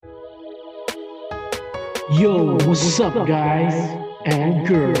Yo, what's up, guys and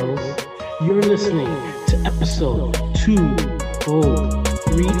girls? You're listening to episode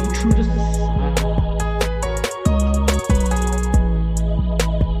 203 True to Society.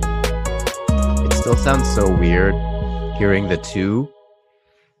 It still sounds so weird hearing the two. I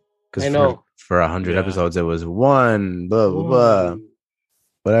Because know. for 100 Yeah. episodes, it was one, blah, blah, blah, One.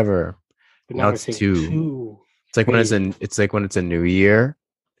 whatever. But Now we're it's taking two. It's like when it's a new year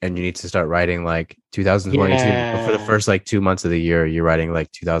and you need to start writing like 2022. But for the Yeah. first like 2 months of the year, you're writing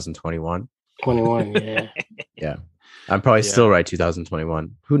like 2021. 21, yeah. Yeah. I'm probably Yeah. still write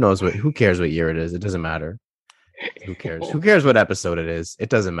 2021. Who cares what year it is? It doesn't matter. Who cares? Who cares what episode it is? It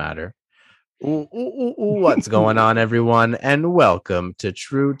doesn't matter. What's going on, everyone? And welcome to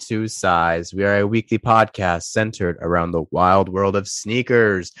True to Size. We are a weekly podcast centered around the wild world of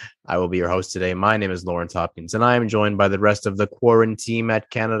sneakers. I will be your host today. My name is Lawrence Hopkins, and I am joined by the rest of the quarantine at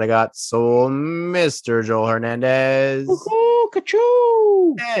Canada Got Soul, Mr. Joel Hernandez Woohoo,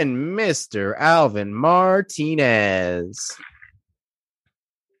 ka-choo! and Mr. Alvin Martinez.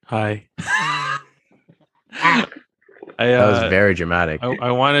 Hi. That was very dramatic.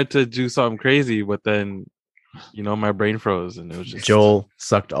 I wanted to do something crazy, but then, my brain froze and it was just Joel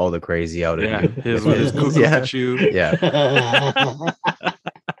sucked all the crazy out of Yeah, you. his cuckoo Yeah. chew. Yeah,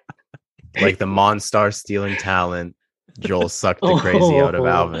 like the Monstar stealing talent. Joel sucked the crazy out of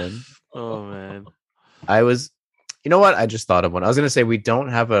Alvin. Oh man. You know what? I just thought of one. I was gonna say we don't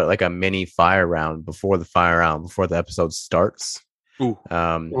have a mini fire round before the episode starts. Ooh.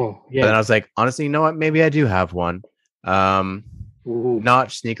 Oh, But then yeah. I was like, honestly, you know what? Maybe I do have one. Ooh.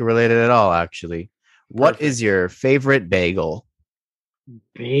 Not sneaker related at all, actually. What Perfect. is your favorite bagel?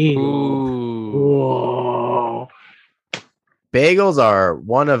 Bagel. Ooh. Whoa. Bagels are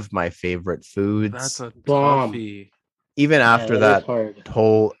one of my favorite foods. That's a Bomb. toughie. Even after that is hard.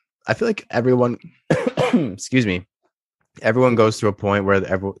 whole, I feel like everyone, excuse me, everyone goes through a point where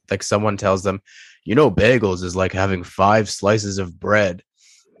someone tells them, bagels is like having 5 slices of bread.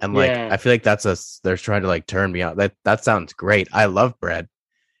 And Yeah. I feel like they're trying to turn me out. That sounds great. I love bread.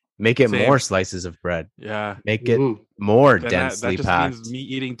 Make it Same. more slices of bread. Yeah. Make it Mhm. more Then densely that just packed. means me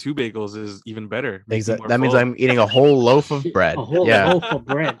eating 2 bagels is even better. Makes me more That means full. I'm eating a whole loaf of bread. A whole Yeah. loaf of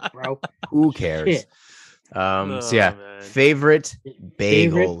bread, bro. Who cares? Shit. So yeah, man. favorite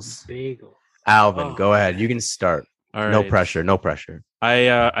Favorite bagels. bagel. Alvin, Oh, go ahead. man. You can start. All No right. pressure. No pressure.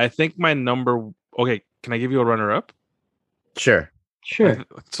 I think my number. Okay, can I give you a runner up? Sure. Sure.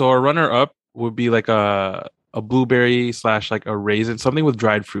 So a runner up would be like a blueberry / like a raisin, something with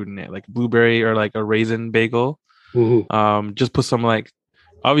dried fruit in it, like blueberry or like a raisin bagel. Mhm. Just put some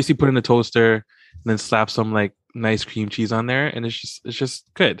obviously put in the toaster and then slap some nice cream cheese on there, and it's just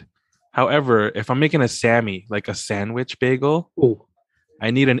good. However, if I'm making a Sammy, like a sandwich bagel, Ooh, I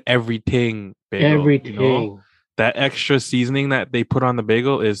need an everything bagel. everything. That extra seasoning that they put on the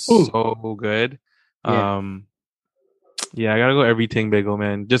bagel is Ooh. so good. Yeah. Yeah, I gotta go everything bagel,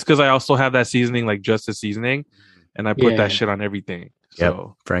 man. Just because I also have that seasoning, like just the seasoning, and I put Yeah. that shit on everything. Yep.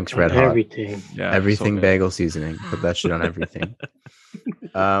 So Frank's On Red Hot. everything. yeah, Everything so good. bagel seasoning. Put that shit on everything.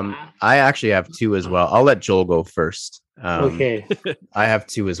 I actually have 2 as well. I'll let Joel go first. Okay. I have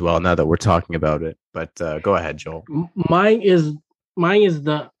 2 as well now that we're talking about it. But go ahead, Joel. Mine is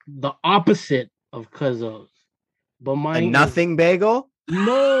the opposite of Cuzzo's. But mine A is- nothing bagel?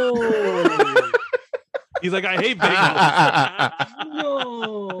 No. He's like, I hate bagels.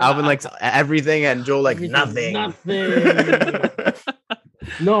 No. Alvin likes everything and Joel like Everything, nothing.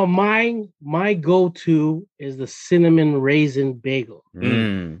 No, my go-to is the cinnamon raisin bagel.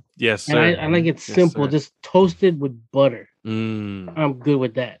 Mm. Yes, And sir. I like it Yes, simple, sir. just toasted with butter. Mm, I'm good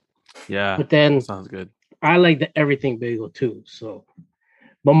with that. yeah, But then sounds good. I like the everything bagel too. So,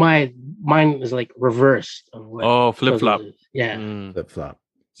 but mine is like reversed of what Oh, flip flop. Cuzzo's is. Yeah, Mm, Flip flop.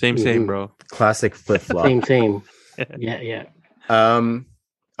 same, Mhm. bro. Classic flip flop. same. Yeah.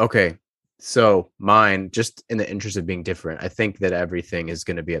 Okay. So mine, just in the interest of being different, I think that everything is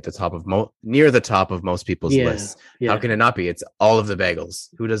going to be at the top of near the top of most people's Yeah, lists. yeah. How can it not be? It's all of the bagels.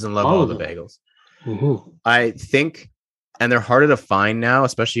 Who doesn't love All all of the them. bagels? Mhm. I think, and they're harder to find now,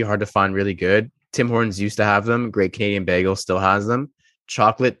 especially hard to find really good. Tim Hortons used to have them. Great Canadian Bagel still has them.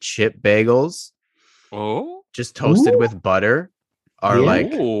 Chocolate chip bagels, Oh, just toasted Ooh. with butter, are Yeah.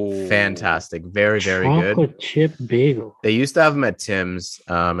 like Ooh. fantastic. Very, very good. Chocolate chip bagel. They used to have them at Tim's,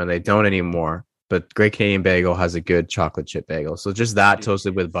 and they don't anymore. But Great Canadian Bagel has a good chocolate chip bagel. So just that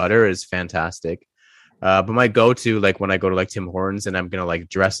toasted with butter is fantastic. But my go-to, when I go to Tim Hortons and I'm gonna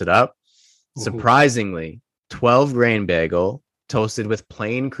dress it up, Mhm. surprisingly, 12 grain bagel toasted with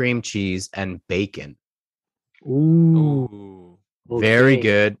plain cream cheese and bacon. Ooh, Ooh. okay. Very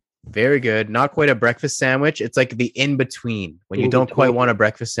good. Very good. Not quite a breakfast sandwich. It's like the in between when you don't quite want a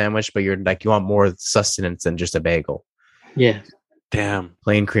breakfast sandwich, but you're like, you want more sustenance than just a bagel. Yeah. Damn.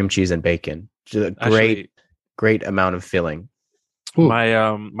 Plain cream cheese and bacon. Just a great amount of filling.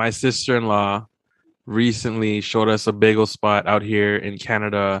 My sister-in-law recently showed us a bagel spot out here in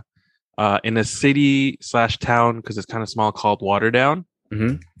Canada, in a city/town, because it's kind of small, called Waterdown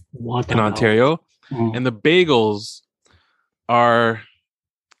in Ontario. And the bagels are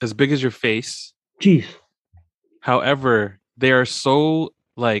as big as your face. Jeez. However, they are so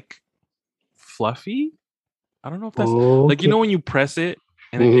like fluffy. I don't know if that's like, you know, when you press it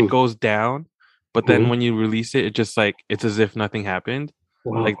and it goes down, but then when you release it, it just like, it's as if nothing happened.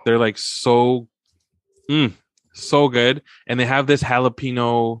 Wow. Like they're like so good. And they have this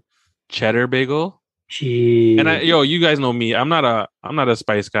jalapeno cheddar bagel. Jeez. And you guys know me. I'm not a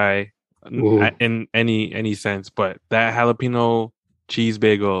spice guy in any sense, but that jalapeno cheese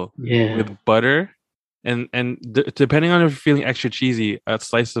bagel with butter and depending on if you're feeling extra cheesy, a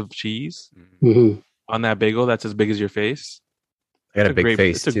slice of cheese on that bagel that's as big as your face. I got a big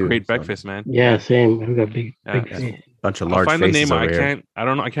face. It's a great breakfast, man. Yeah, same. I've got big face. Bunch of large faces. I'll find the name. Over here.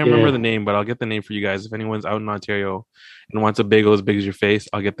 I can't remember the name, but I'll get the name for you guys. If anyone's out in Ontario and wants a bagel as big as your face,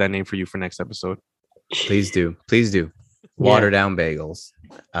 I'll get that name for you for next episode. Please do. Water down bagels.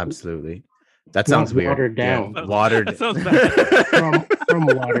 Absolutely. That sounds weird. Watered down. Yeah. Watered. That sounds bad. from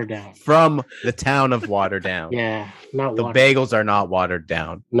Waterdown. From the town of Waterdown. Yeah, not the bagels are not watered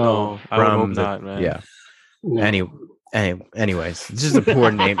down. No, I would hope not, man. Yeah. No. Anyways, it's just a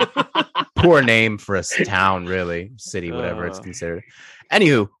poor name. Poor name for a town, really, city, whatever it's considered.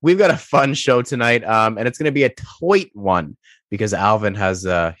 Anywho, we've got a fun show tonight, and it's going to be a tight one because Alvin has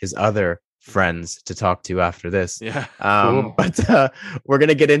his other friends to talk to after this. Yeah. But we're going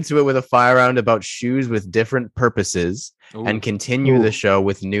to get into it with a fire round about shoes with different purposes and continue the show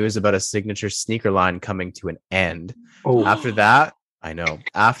with news about a signature sneaker line coming to an end. After that, we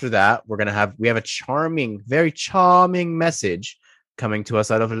have a very charming message coming to us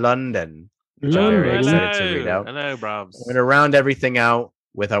out of London. Which I'm very excited to read out. Hello, Brobs. We're going to round everything out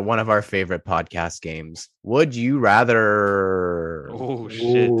with one of our favorite podcast games. Would you rather? Oh,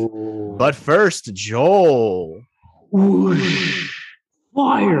 shit. But first, Joel.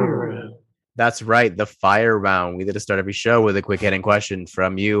 Fire. That's right, the fire round. We did to start every show with a quick hitting question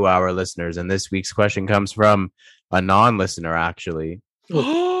from you, our listeners. And this week's question comes from a non-listener, actually.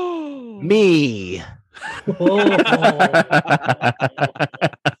 Me.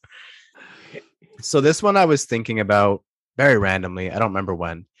 So this one I was thinking about very randomly. I don't remember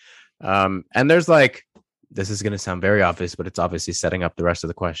when. And there's like, this is going to sound very obvious, but it's obviously setting up the rest of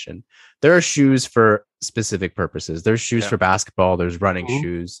the question. There are shoes for specific purposes. There's shoes for basketball. There's running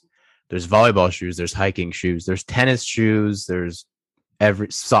shoes. There's volleyball shoes. There's hiking shoes. There's tennis shoes. There's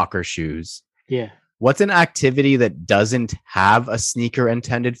soccer shoes. Yeah. What's an activity that doesn't have a sneaker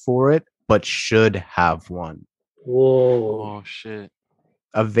intended for it, but should have one? Whoa. Oh, shit.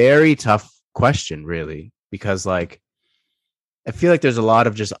 A very tough question, really, because like I feel like there's a lot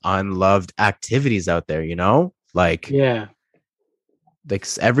of just unloved activities out there, you know, like like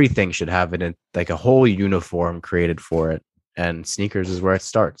everything should have it in like a whole uniform created for it, and sneakers is where it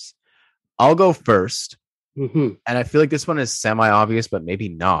starts. I'll go first, and I feel like this one is semi-obvious, but maybe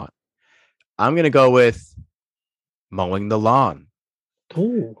not. I'm gonna go with mowing the lawn.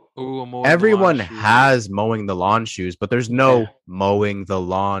 Everyone has mowing the lawn shoes, but there's no mowing the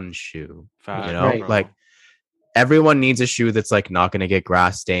lawn shoe. You know, like everyone needs a shoe that's like not going to get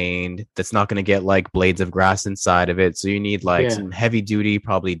grass stained, that's not going to get like blades of grass inside of it. So you need like some heavy duty,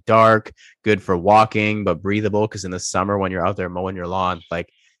 probably dark, good for walking, but breathable. Because in the summer when you're out there mowing your lawn, like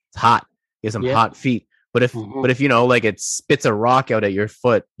it's hot, you have some hot feet. But if you know, like it spits a rock out at your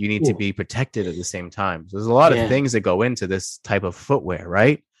foot, you need to be protected at the same time. So there's a lot of things that go into this type of footwear,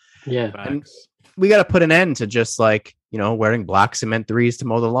 right? Yeah. And we got to put an end to just like, you know, wearing black cement threes to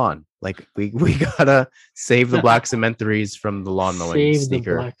mow the lawn. Like we gotta save the black cement threes from the lawn mowing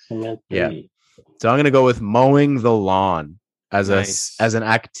sneaker. The black cement So I'm gonna go with mowing the lawn as as an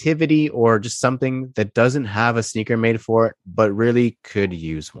activity or just something that doesn't have a sneaker made for it, but really could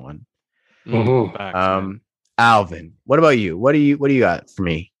use one. Alvin, what about you? What do you got for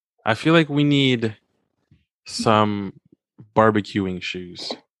me? I feel like we need some barbecuing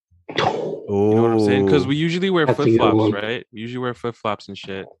shoes. You know what I'm saying? Because we usually wear flip flops, right? We usually wear flip flops and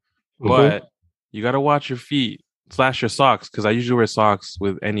shit. But you got to watch your feet / your socks, because I usually wear socks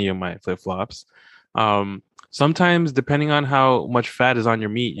with any of my flip flops. Sometimes, depending on how much fat is on your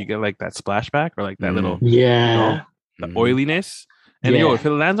meat, you get like that splashback or like that little, you know, the oiliness. And if it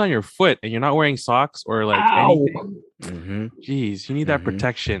lands on your foot and you're not wearing socks or like anything, geez, you need that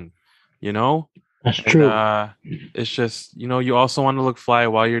protection. That's true. It's just you also want to look fly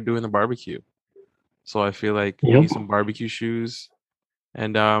while you're doing the barbecue. So I feel like you need some barbecue shoes.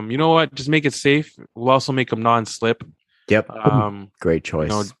 And you know what? Just make it safe. We'll also make them non-slip. Yep. Great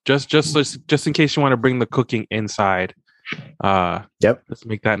choice. Just in case you want to bring the cooking inside. Let's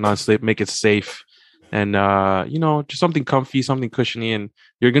make that non-slip. Make it safe, and just something comfy, something cushiony. And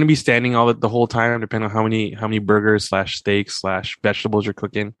you're gonna be standing the whole time, depending on how many burgers / steaks / vegetables you're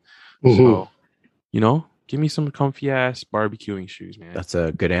cooking. So, give me some comfy ass barbecuing shoes, man. That's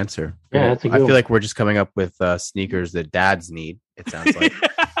a good answer. Yeah, that's a good I feel like we're just coming up with sneakers that dads need. It sounds like,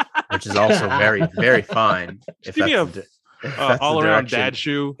 which is also very, very fine. If give me all around dad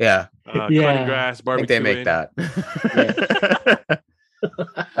shoe. Yeah. Cutting grass, barbecuing. I think they make that.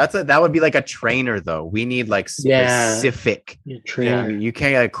 That would be like a trainer though. We need like specific trainer. You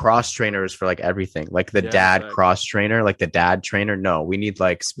can't get cross trainers for like everything. Like the dad cross trainer, like the dad trainer. No, we need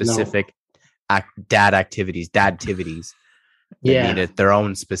like specific dad activities. They needed their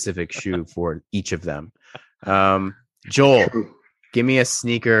own specific shoe for each of them. Joel, give me a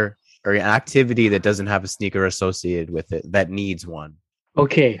sneaker or an activity that doesn't have a sneaker associated with it that needs one.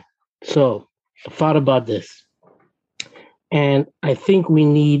 Okay, so I thought about this, and I think we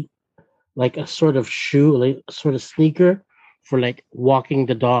need like a sort of shoe, like a sort of sneaker for like walking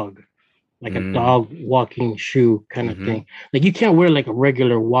the dog, like a dog walking shoe kind of thing. Like you can't wear like a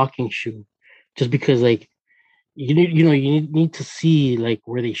regular walking shoe just because like you need to see like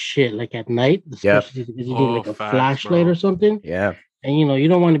where they shit like at night, especially because you need like a flashlight or something. Yeah. And you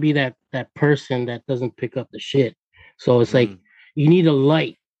don't want to be that person that doesn't pick up the shit. So it's like you need a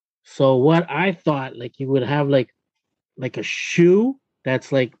light. So what I thought, like you would have like a shoe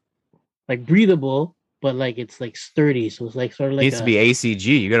that's like breathable, but like it's like sturdy. So it's like sort of like needs to be ACG.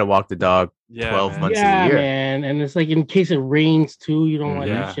 You gotta walk the dog 12 months of the year. Man. And it's like in case it rains too, you don't want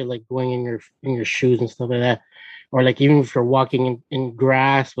that shit like going in your shoes and stuff like that. Or like even if you're walking in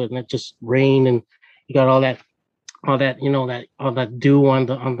grass but not just rain and you got all that all that dew on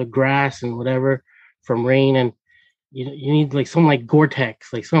the grass and whatever from rain, and you need like some like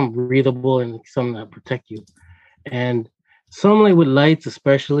Gore-Tex, like some breathable and some that protect you, and some like with lights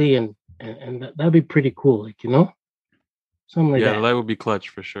especially, and that'd be pretty cool, like something like that. Yeah, the light would be clutch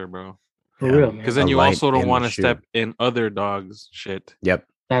for sure, bro. For real, man. Because then you also don't want to step in other dogs' shit. Yep,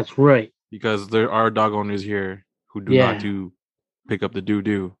 that's right. Because there are dog owners here who do not pick up the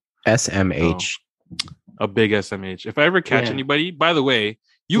doo-doo. SMH. A big SMH. If I ever catch anybody, by the way,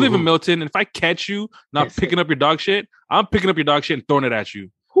 you live in Milton, and if I catch you not picking up your dog shit, I'm picking up your dog shit and throwing it at you.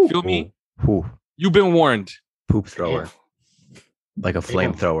 Feel me? You've been warned. Poop thrower. Like a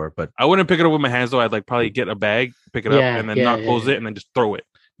flamethrower, but I wouldn't pick it up with my hands though. I'd like probably get a bag, pick it up, and then not close it, and then just throw it.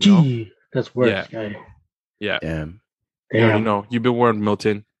 Gee, that's worse, guy. Yeah. Damn. You've been warned,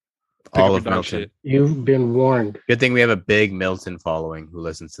 Milton. All of Milton. Shit. You've been warned. Good thing we have a big Milton following who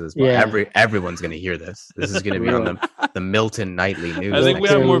listens to this. Everyone's going to hear this. This is going to be on the Milton Nightly News. I think we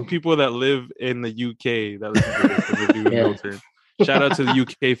have more people that live in the UK that listen to this than we do in Milton. Shout out to the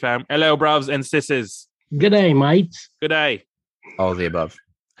UK fam. Hello, bros and sisters. Good day, mates. Good day. All of the above.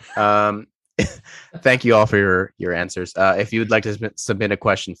 Thank you all for your answers. If you would like to submit a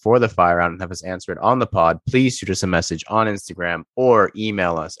question for the fire round and have us answer it on the pod, please shoot us a message on Instagram or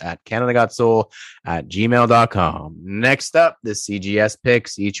email us at canadagotsoul@gmail.com. Next up, the CGS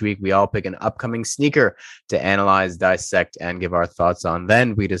picks. Each week, we all pick an upcoming sneaker to analyze, dissect, and give our thoughts on.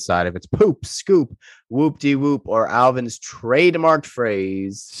 Then we decide if it's poop, scoop, whoop-de-whoop, or Alvin's trademarked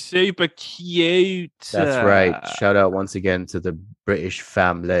phrase. Super cute. That's right. Shout out once again to the British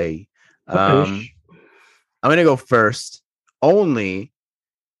family. I'm going to go first only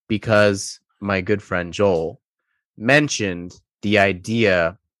because my good friend Joel mentioned the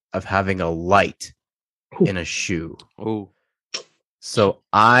idea of having a light in a shoe. So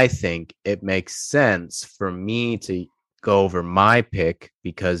I think it makes sense for me to go over my pick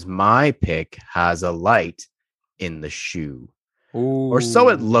because my pick has a light in the shoe. Or so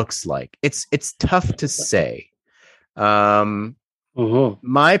it looks like. It's tough to say. My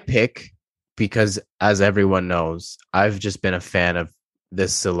pick, because as everyone knows, I've just been a fan of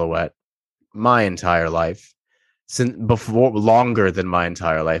this silhouette my entire life, longer than my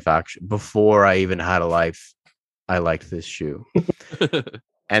entire life, actually. Before I even had a life, I liked this shoe.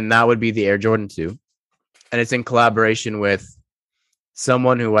 And that would be the Air Jordan 2. And it's in collaboration with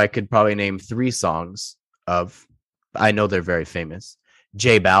someone who I could probably name 3 songs of. I know they're very famous.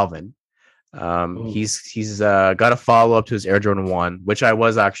 J Balvin. He's got a follow up to his Air Jordan 1, which I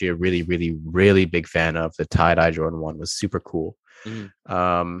was actually a really, really, really big fan of. The tie-dye Jordan 1 was super cool.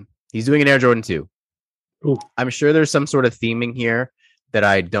 He's doing an Air Jordan 2. Ooh. I'm sure there's some sort of theming here that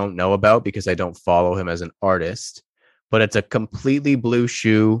I don't know about because I don't follow him as an artist, but it's a completely blue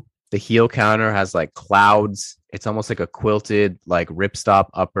shoe. The heel counter has like clouds. It's almost like a quilted, like ripstop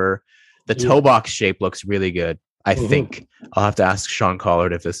upper. The toe box shape looks really good. I think I'll have to ask Sean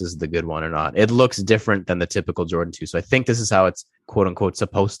Collard if this is the good one or not. It looks different than the typical Jordan 2. So I think this is how it's quote unquote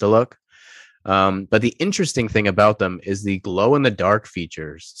supposed to look. But the interesting thing about them is the glow in the dark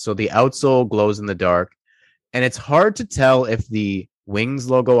features. So the outsole glows in the dark, and it's hard to tell if the Wings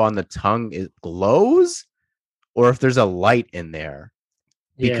logo on the tongue glows or if there's a light in there,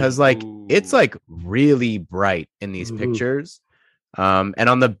 because it's like really bright in these pictures. And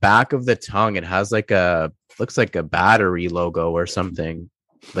on the back of the tongue, it has like looks like a battery logo or something.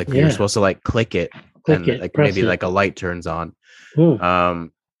 Like you're supposed to like click it and like maybe like a light turns on.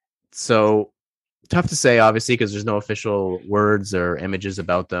 So tough to say, obviously, because there's no official words or images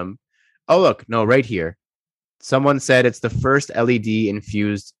about them. Oh, look, no, right here. Someone said it's the first LED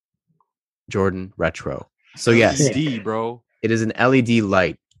infused Jordan Retro. So yes, LED, bro. It is an LED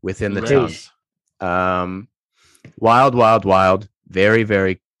light within the tongue. Wild, wild, wild. Very,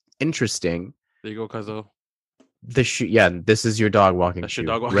 very interesting. There you go, Cuzzo. The shoe, this is your dog walking shoe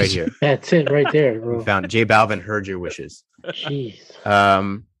right here. That's it right there, bro. We found J Balvin heard your wishes. Jeez.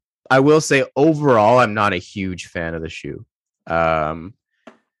 I will say overall, I'm not a huge fan of the shoe.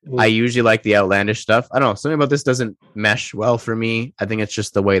 I usually like the outlandish stuff. I don't know. Something about this doesn't mesh well for me. I think it's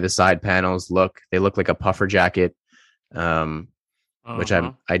just the way the side panels look. They look like a puffer jacket, which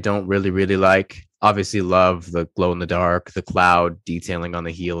I don't really like. Obviously love the glow in the dark. The cloud detailing on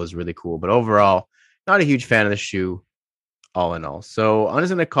the heel is really cool. But overall, not a huge fan of the shoe all in all. So I'm just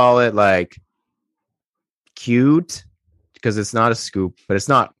going to call it like cute because it's not a scoop, but it's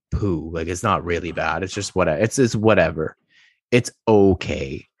not poo. Like it's not really bad. It's just whatever. It's whatever. It's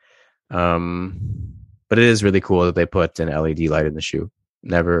okay. But it is really cool that they put an LED light in the shoe.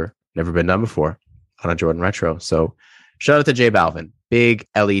 Never been done before on a Jordan Retro. So shout out to J Balvin, big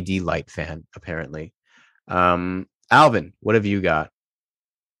LED light fan, apparently. Alvin, what have you got?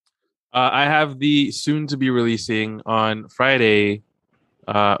 I have the soon to be releasing on Friday,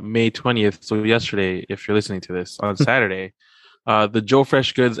 May 20th. So yesterday, if you're listening to this on Saturday, the Joe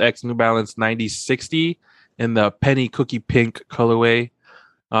Fresh Goods X New Balance 9060 in the penny cookie pink colorway.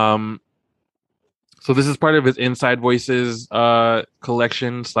 So this is part of his Inside Voices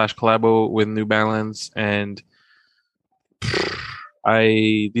collection / collabo with New Balance, and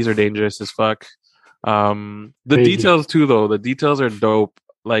these are dangerous as fuck. The details too, though. The details are dope.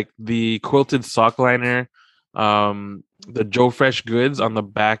 Like the quilted sock liner, the Joe Fresh Goods on the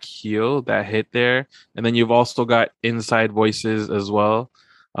back heel that hit there, and then you've also got Inside Voices as well.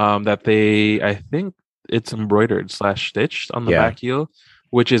 That I think it's embroidered / stitched on the back heel,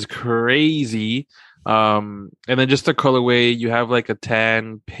 which is crazy. And then just the colorway, you have like a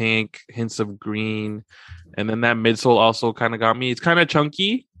tan, pink, hints of green, and then that midsole also kind of got me. It's kind of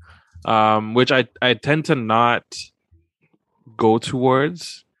chunky, which I tend to not go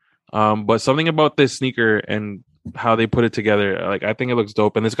towards. But something about this sneaker and how they put it together, like I think it looks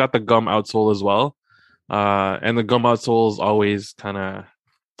dope, and it's got the gum outsole as well. And the gum outsole is always kind of,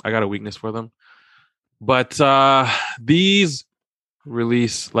 I got a weakness for them. But these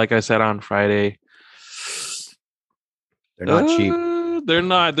release, like I said, on Friday. They're not cheap. They're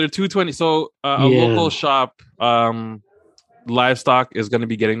not. They're $220. So a local shop, Livestock, is going to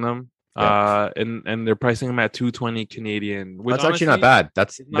be getting them. And they're pricing them at $220 Canadian. Which that's honestly, actually not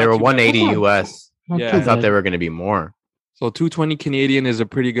bad. They were $180 US. I thought they were going to be more. So $220 Canadian is a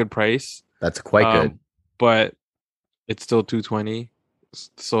pretty good price. That's quite good. But it's still $220.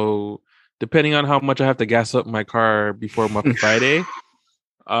 So depending on how much I have to gas up my car before Friday,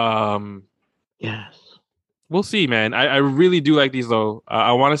 yes, we'll see, man. I really do like these, though.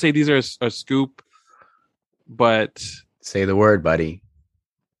 I want to say these are a scoop, but say the word, buddy.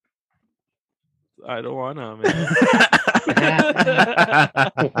 I don't want to, man.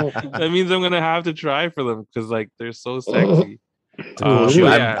 That means I'm gonna have to try for them because, like, they're so sexy.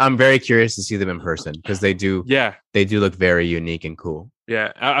 I'm very curious to see them in person because they do. Yeah, they do look very unique and cool.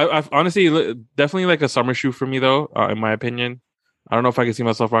 Yeah, I've honestly definitely like a summer shoe for me, though. In my opinion, I don't know if I can see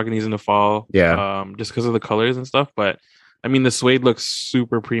myself rocking these in the fall. Yeah, just because of the colors and stuff. But I mean, the suede looks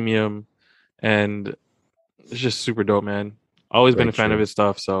super premium, and it's just super dope, man. Always been a fan of his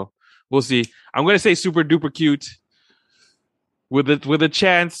stuff, so we'll see. I'm gonna say super duper cute, with a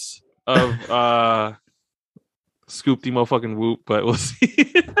chance of scoop the motherfucking whoop, but we'll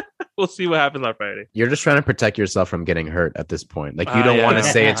see. We'll see what happens on Friday. You're just trying to protect yourself from getting hurt at this point. Like you don't want to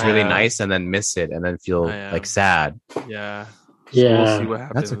say it's really nice and then miss it and then feel like sad. Yeah. So we'll see what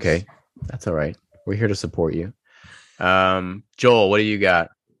happens. That's okay. That's all right. We're here to support you. Joel, what do you got?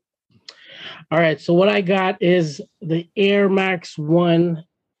 All right. So what I got is the Air Max 1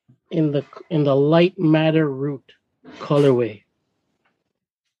 in the light matter root colorway.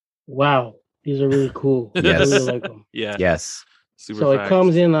 Wow, these are really cool. Yes. I really like them. Yeah. Yes. Super so facts. It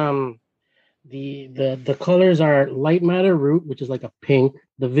comes in the colors are light matter root, which is like a pink,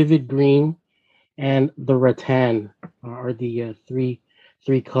 the vivid green, and the rattan are the three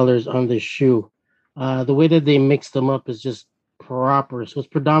colors on the shoe. The way that they mix them up is just proper. So it's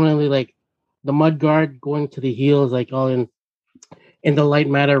predominantly like the mud guard going to the heel is like all in the light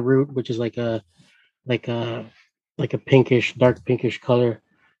matter root, which is like a pinkish, dark pinkish color.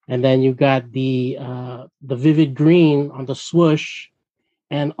 And then you got the vivid green on the swoosh,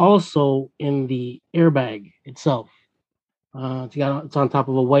 and also in the airbag itself. It's on top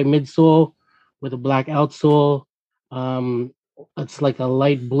of a white midsole with a black outsole. It's like a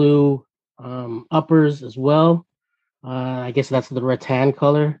light blue uppers as well. I guess that's the rattan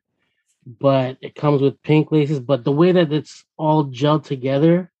color, but it comes with pink laces. But the way that it's all gelled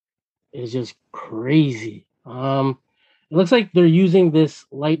together is just crazy. It looks like they're using this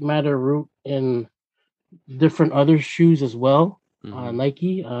light matter root in different other shoes as well.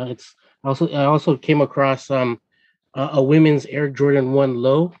 Nike. I also came across a women's Air Jordan 1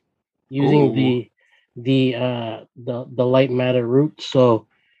 low using the light matter root. So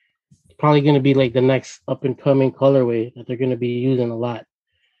it's probably going to be like the next up and coming colorway that they're going to be using a lot.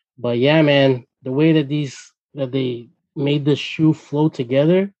 But yeah, man, the way that they made this shoe flow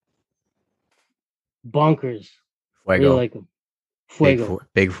together, bonkers. Fuego. Really like them. Fuego.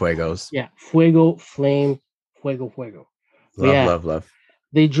 Big fuegos. Yeah, fuego, flame, fuego. Love.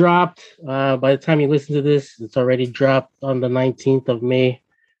 They dropped, by the time you listen to this, it's already dropped on the 19th of May.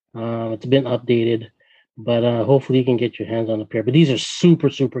 It's been updated, but hopefully you can get your hands on a pair. But these are super,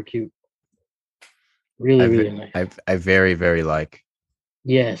 super cute. Really nice. I very, very like.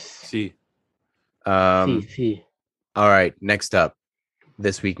 Yes. See. See. All right, next up.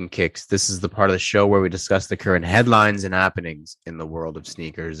 This Week in Kicks. This is the part of the show where we discuss the current headlines and happenings in the world of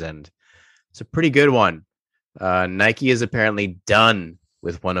sneakers, and it's a pretty good one. Nike is apparently done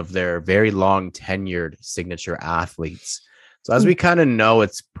with one of their very long tenured signature athletes. So as we kind of know,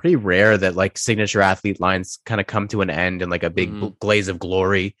 it's pretty rare that like signature athlete lines kind of come to an end in like a big blaze of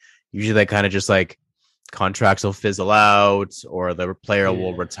glory. Usually they kind of just like contracts will fizzle out or the player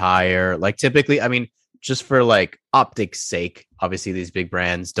will retire. Like typically, I mean, just for like optics sake, obviously these big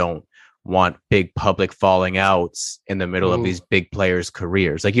brands don't want big public falling outs in the middle of these big players'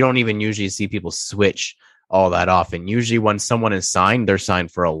 careers. Like you don't even usually see people switch all that often. Usually when someone is signed, they're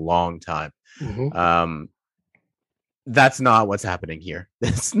signed for a long time. That's not what's happening here.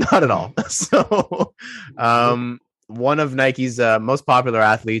 It's not at all. So one of Nike's most popular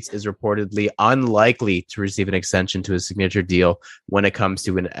athletes is reportedly unlikely to receive an extension to his signature deal when it comes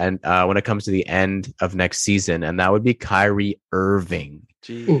to the end of next season, and that would be Kyrie Irving.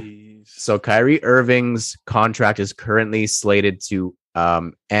 Jeez. So Kyrie Irving's contract is currently slated to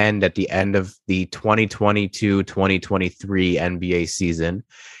end at the end of the 2022-2023 NBA season.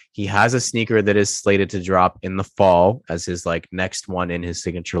 He has a sneaker that is slated to drop in the fall as his like next one in his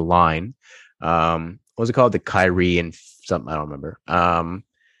signature line. What was it called? The Kyrie and something, I don't remember.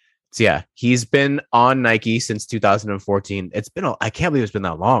 So yeah, he's been on Nike since 2014. I can't believe it's been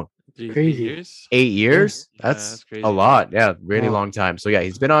that long. Crazy. 8 years? That's crazy. A lot. Yeah, really long time. So yeah,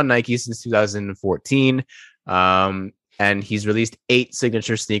 he's been on Nike since 2014. And he's released 8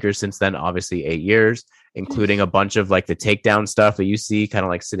 signature sneakers since then, obviously 8 years, including a bunch of like the takedown stuff that you see kind of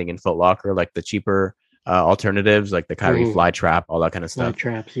like sitting in Foot Locker, like the cheaper alternatives, like the Kyrie Fly Trap, all that kind of stuff.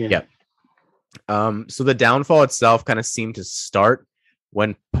 Fly traps, yeah. So the downfall itself kind of seemed to start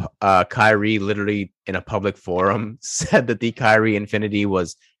when Kyrie literally in a public forum said that the Kyrie Infinity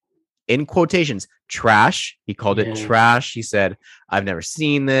was, in quotations, trash. He called it trash. He said, I've never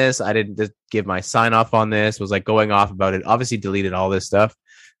seen this. I didn't give my sign off on this, was like going off about it. Obviously deleted all this stuff.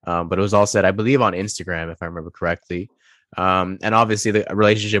 But it was all said, I believe, on Instagram, if I remember correctly. And obviously the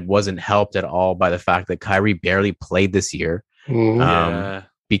relationship wasn't helped at all by the fact that Kyrie barely played this year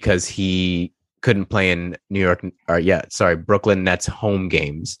because he couldn't play in Brooklyn Nets home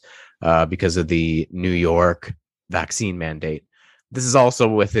games because of the New York vaccine mandate. This is also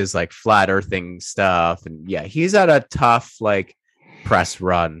with his like flat earthing stuff. And yeah, he's had a tough like press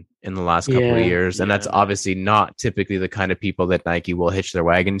run in the last couple of years. And that's obviously not typically the kind of people that Nike will hitch their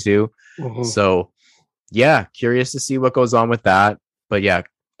wagon to. So yeah, curious to see what goes on with that. But yeah,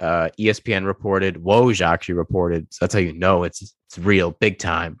 ESPN reported, Woj actually reported. So that's how you know it's real, big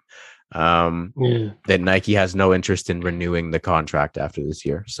time. that Nike has no interest in renewing the contract after this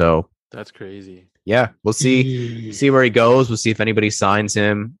year. So that's crazy. Yeah, we'll see where he goes. We'll see if anybody signs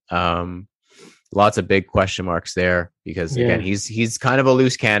him. Lots of big question marks there because again, he's kind of a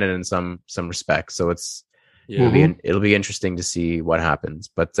loose cannon in some respects. So it'll be interesting to see what happens.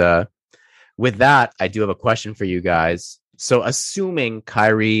 But with that, I do have a question for you guys. So assuming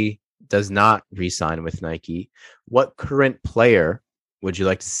Kyrie does not re-sign with Nike, what current player would you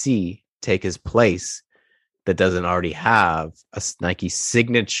like to see take his place that doesn't already have a Nike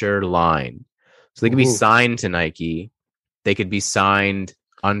signature line? So they could be signed to Nike. They could be signed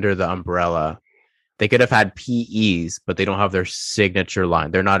under the umbrella. They could have had PEs, but they don't have their signature line.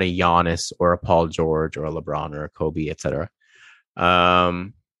 They're not a Giannis or a Paul George or a LeBron or a Kobe, etc.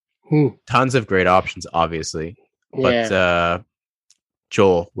 Tons of great options, obviously. But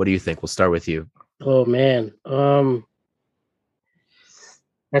Joel, what do you think? We'll start with you. Oh man,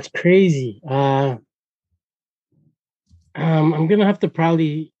 that's crazy. I'm gonna have to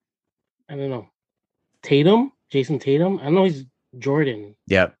probably, I don't know, Jason Tatum. I know he's Jordan.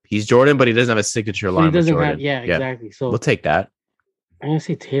 Yeah, he's Jordan, but he doesn't have a signature line. He doesn't have, exactly. So we'll take that. I'm gonna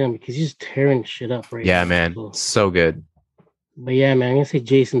say Tatum because he's tearing shit up right now. Yeah, man, so good. But yeah, man, I'm gonna say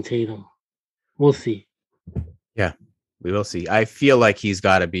Jason Tatum. We'll see. Yeah, we will see. I feel like he's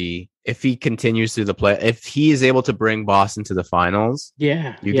got to be, if he continues through the play, if he is able to bring Boston to the finals.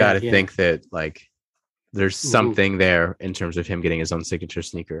 Yeah, you got to think that like there's something there in terms of him getting his own signature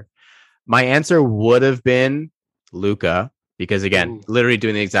sneaker. My answer would have been Luka because again, literally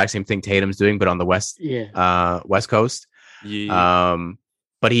doing the exact same thing Tatum's doing, but on the West Coast. Yeah.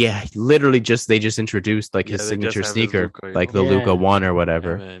 But he literally they just introduced like his signature sneaker, like the Luka 1 or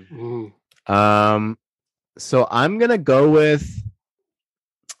whatever. So I'm gonna go with.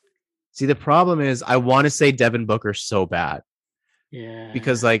 See, the problem is I want to say Devin Booker so bad. Yeah.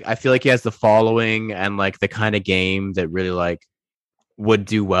 Because like I feel like he has the following and like the kind of game that really like would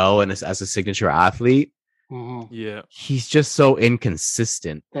do well and as a signature athlete. Yeah. He's just so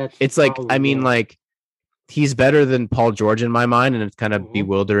inconsistent. It's like I mean like he's better than Paul George in my mind, and it's kind of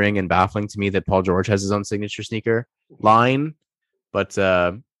bewildering and baffling to me that Paul George has his own signature sneaker line. But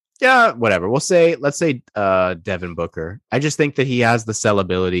yeah, whatever. Let's say Devin Booker. I just think that he has the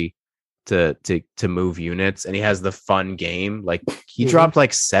sellability to move units, and he has the fun game. Like he dropped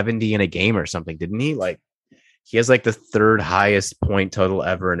like 70 in a game or something, didn't he? Like he has like the third highest point total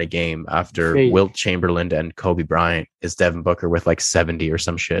ever in a game after Wilt Chamberlain and Kobe Bryant is Devin Booker with like 70 or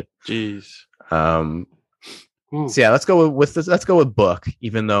some shit. Jeez. So yeah, let's go with Book,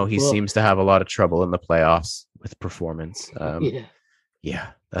 even though he seems to have a lot of trouble in the playoffs with performance. Yeah,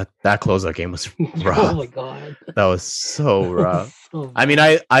 that closeout game was rough. Oh my god, that was so rough. I mean,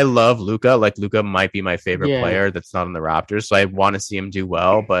 I love Luka. Like Luka might be my favorite player that's not in the Raptors, so I want to see him do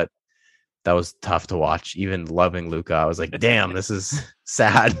well. But that was tough to watch. Even loving Luka, I was like, damn, this is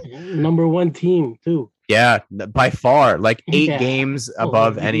sad. Number one team too. Yeah, by far, like 8 games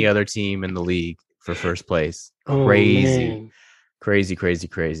above any other team in the league for first place. Crazy.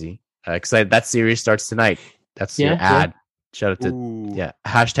 Because that series starts tonight. That's your ad. Shout out to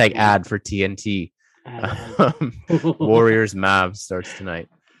hashtag ad for TNT. Warriors Mavs starts tonight.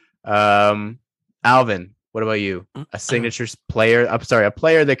 Alvin, what about you? A signature player? I'm sorry, a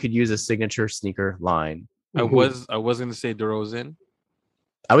player that could use a signature sneaker line. I was going to say DeRozan.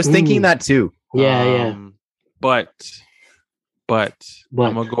 I was thinking that too. But I'm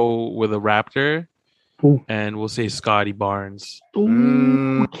gonna go with a Raptor. And we'll say Scotty Barnes.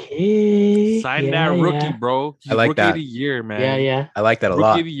 Okay. Sign that rookie, bro. He's I like rookie that. of the year, man. Yeah. I like that a rookie lot.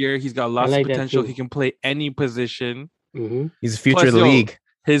 Rookie of the year. He's got lots of potential. He can play any position. He's the future of the league.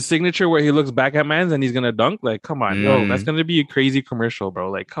 His signature where he looks back at mans and he's gonna dunk. Like, come on, no, that's gonna be a crazy commercial,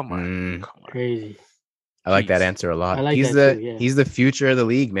 bro. Like, come on. Crazy. I like that answer a lot. I like he's the future of the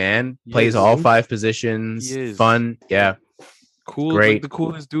league, man. Plays all 5 positions. Fun. Yeah. Cool, great, like the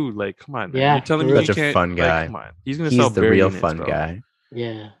coolest dude. Like, come on, man. Yeah, you're telling me such a fun guy. Like, come on, he's gonna sell the real units, fun bro. guy.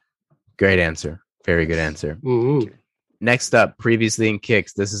 Yeah, great answer. Very good answer. Next up, previously in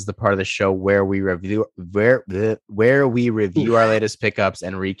Kicks. This is the part of the show where we review our latest pickups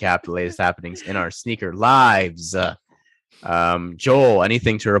and recap the latest happenings in our sneaker lives. Joel,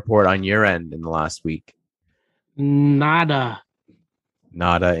 anything to report on your end in the last week? Nada,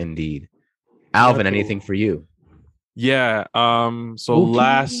 indeed. Alvin, anything for you? Yeah. So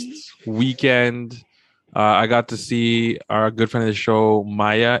last weekend, I got to see our good friend of the show,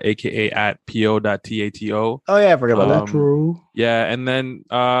 Maya, aka at po.tato. Oh yeah, I forgot about that. True. Yeah, and then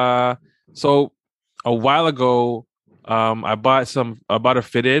so a while ago, I bought a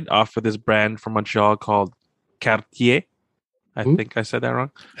fitted off of this brand from Montreal called Cartier. I think I said that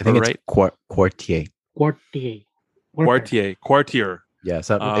wrong. I think it's Quartier. Quartier. Yeah,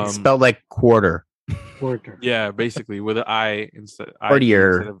 so it's spelled like quarter. Yeah, basically with an I instead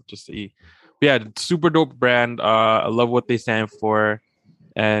of just the E. But yeah, super dope brand. I love what they stand for,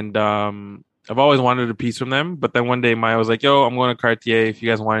 and I've always wanted a piece from them. But then one day Maya was like, "Yo, I'm going to Cartier. If you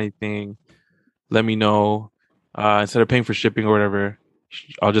guys want anything, let me know. Instead of paying for shipping or whatever,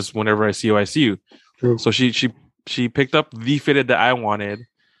 I'll just whenever I see you, I see you." True. So she picked up the fitted that I wanted.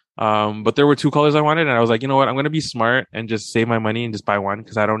 But there were 2 colors I wanted, and I was like, you know what? I'm gonna be smart and just save my money and just buy one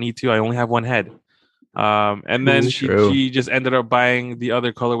because I don't need to. I only have one head. And then she just ended up buying the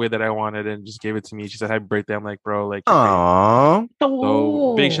other colorway that I wanted and just gave it to me. She said, "Happy birthday." I'm like, bro, like, aww.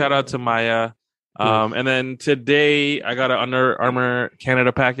 So big shout out to Maya. And then today I got an Under Armour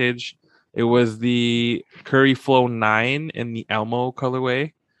Canada package. It was the Curry Flow 9 in the Elmo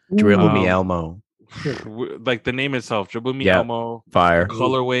colorway. Dribble me Elmo. Like the name itself, Dribble me Elmo. Fire. The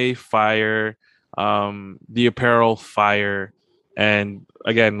colorway, fire. The apparel, fire. And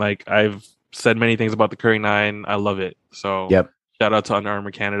again, like I've said many things about the Curry 9. I love it. So shout out to Under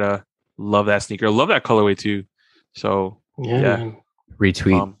Armour Canada. Love that sneaker. Love that colorway too. So yeah.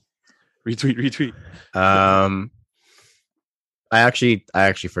 Retweet. Retweet. I actually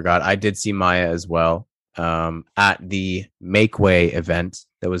forgot. I did see Maya as well at the Makeway event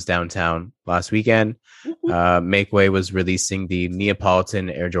that was downtown last weekend. Makeway was releasing the Neapolitan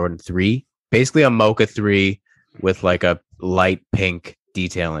Air Jordan 3, basically a Mocha 3 with like a light pink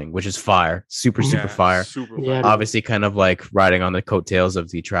detailing, which is fire. Super fire. Obviously kind of like riding on the coattails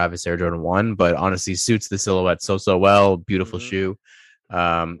of the Travis Air Jordan 1, but honestly suits the silhouette so well. Beautiful shoe.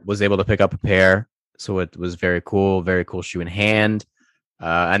 Was able to pick up a pair. So it was very cool shoe in hand.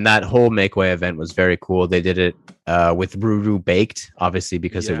 And that whole Makeway event was very cool. They did it with Ruru Baked, obviously,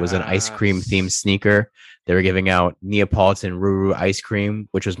 because it was an ice cream themed sneaker. They were giving out Neapolitan Ruru ice cream,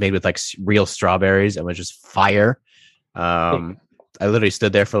 which was made with like real strawberries and was just fire. I literally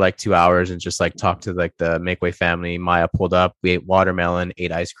stood there for like 2 hours and just like talked to like the Makeway family. Maya pulled up. We ate watermelon,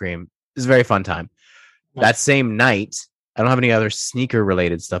 ate ice cream. It was a very fun time. Nice. That same night, I don't have any other sneaker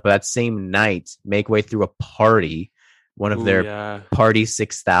related stuff, but that same night, Makeway threw a party, one of their Party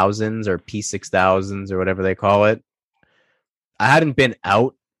 6000s or P6000s or whatever they call it. I hadn't been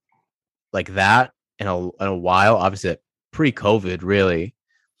out like that in a while, obviously pre-COVID, really.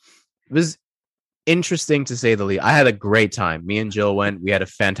 It was interesting to say the least. I had a great time. Me and Jill went. We had a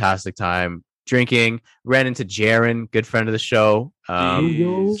fantastic time drinking. Ran into Jaron, good friend of the show.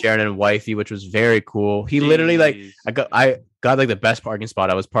 Jaron and wifey, which was very cool. He literally like I got like the best parking spot.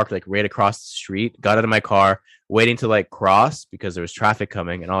 I was parked like right across the street. Got out of my car, waiting to like cross because there was traffic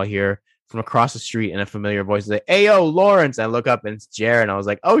coming, and I'll hear from across the street in a familiar voice say, "Hey yo, Lawrence!" I look up and it's Jaron. I was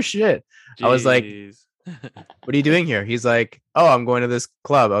like, "Oh shit!" I was like, "What are you doing here?" He's like, "Oh, I'm going to this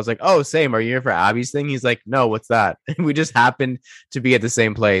club." I was like, "Oh, same. Are you here for Abby's thing?" He's like, "No, what's that?" And we just happened to be at the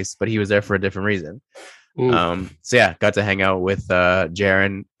same place, but he was there for a different reason. So yeah, got to hang out with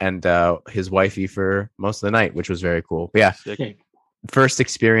Jaron and his wifey for most of the night, which was very cool. But yeah, first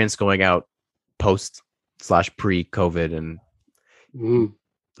experience going out post/pre-COVID, and a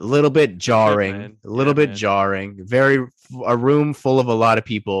little bit jarring. Jarring. A room full of a lot of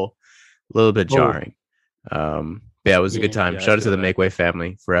people. A little bit jarring. Yeah, it was a good time. Shout out to the Makeway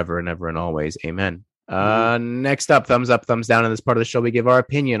family forever and ever and always. Amen. Next up, thumbs up, thumbs down. In this part of the show, we give our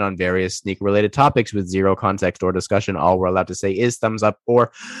opinion on various sneaker related topics with zero context or discussion. All we're allowed to say is thumbs up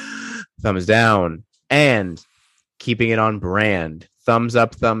or thumbs down. And keeping it on brand, thumbs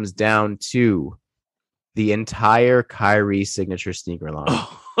up, thumbs down to the entire Kyrie signature sneaker line.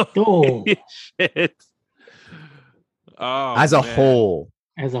 Oh shit. As a whole,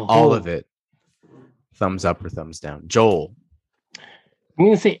 all of it. Thumbs up or thumbs down. Joel. I'm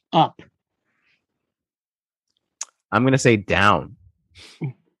going to say up. I'm going to say down.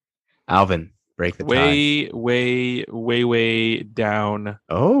 Alvin, break the tie. Way down.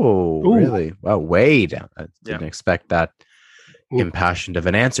 Oh, ooh. Really? Wow, way down. I didn't expect that impassioned of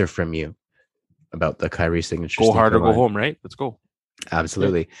an answer from you about the Kyrie signature. Go hard or go home, right? Let's go.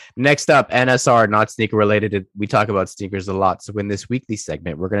 Absolutely. Next up, NSR, not sneaker related. We talk about sneakers a lot. So in this weekly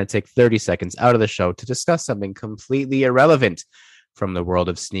segment, we're going to take 30 seconds out of the show to discuss something completely irrelevant from the world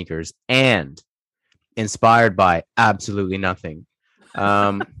of sneakers and inspired by absolutely nothing.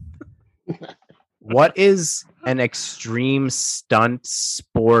 What is an extreme stunt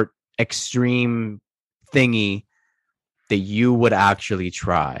sport, extreme thingy that you would actually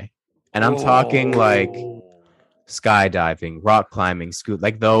try? And I'm talking like skydiving, rock climbing,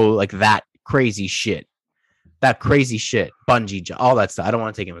 like that crazy shit, bungee jump, all that stuff. I don't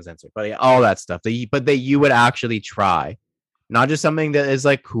want to take him as answer, but all that stuff that you would actually try, Not just something that is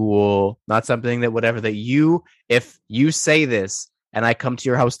like cool, not something that whatever that you, if you say this and I come to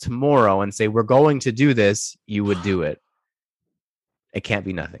your house tomorrow and say, we're going to do this, you would do it. It can't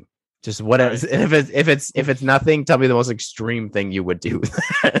be nothing. Just what right. If it's nothing, tell me the most extreme thing you would do.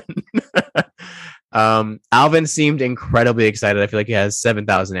 Alvin seemed incredibly excited. I feel like he has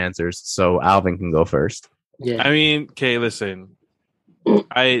 7,000 answers, so Alvin can go first. Yeah. I mean, okay, listen.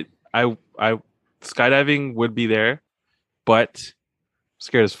 I skydiving would be there, but I'm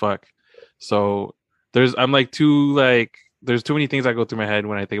scared as fuck. So there's too many things that go through my head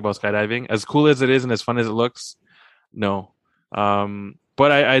when I think about skydiving. As cool as it is and as fun as it looks, no.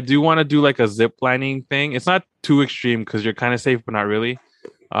 But I do want to do like a zip lining thing. It's not too extreme because you're kind of safe, but not really.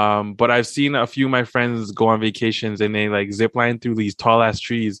 But I've seen a few of my friends go on vacations and they like zip line through these tall ass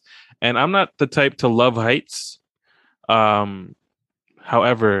trees. And I'm not the type to love heights.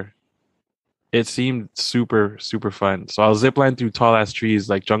 However, it seemed super, super fun. So I'll zip line through tall ass trees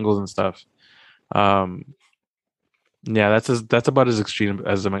like jungles and stuff. Yeah, that's about as extreme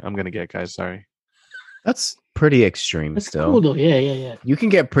as I'm gonna get, guys. Sorry. That's pretty extreme. That's still. Cool though. Yeah. You can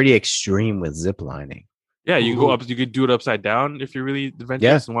get pretty extreme with zip lining. Yeah, you can go up. You could do it upside down if you're really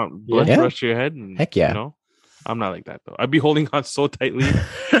adventurous and want blood to rush to your head. And, heck yeah. You know, I'm not like that though. I'd be holding on so tightly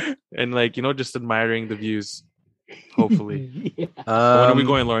and like just admiring the views. Hopefully. When are we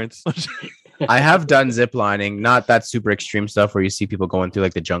going, Lawrence? I have done zip lining, not that super extreme stuff where you see people going through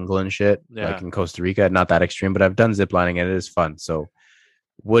like the jungle and shit, like in Costa Rica. Not that extreme, but I've done zip lining and it is fun. So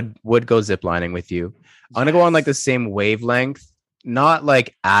would go zip lining with you. I'm gonna go on like the same wavelength, not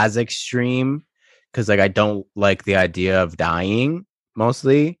like as extreme because like I don't like the idea of dying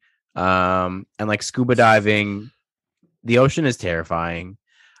mostly. And like scuba diving, the ocean is terrifying.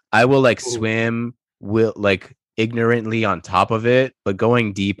 I will like swim like ignorantly on top of it, but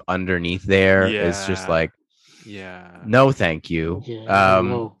going deep underneath there is just like no thank you.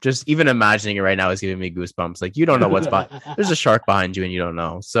 Just even imagining it right now is giving me goosebumps. Like you don't know what's behind. There's a shark behind you and you don't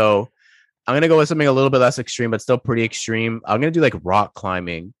know. So I'm gonna go with something a little bit less extreme but still pretty extreme. I'm gonna do like rock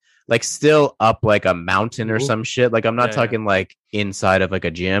climbing, like still up like a mountain or some shit. Like I'm not talking like inside of like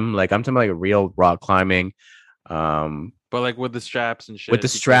a gym. Like I'm talking like a real rock climbing. But like with the straps and shit. With the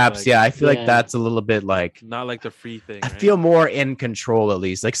straps, like, I feel like that's a little bit like not like the free thing. I feel more in control at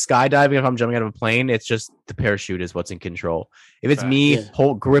least. Like skydiving, if I'm jumping out of a plane, it's just the parachute is what's in control. If it's me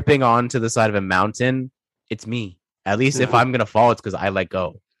gripping onto the side of a mountain, it's me. At least if I'm gonna fall, it's because I let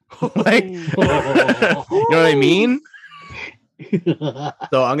go. Like, you know what I mean?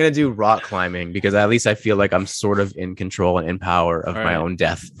 So I'm gonna do rock climbing because at least I feel like I'm sort of in control and in power of my own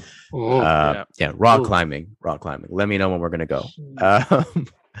death. Rock climbing. Let me know when we're gonna go.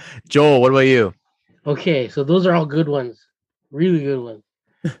 Joel, what about you? Okay, so those are all good ones, really good ones.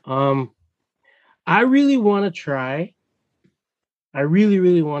 I really want to try. I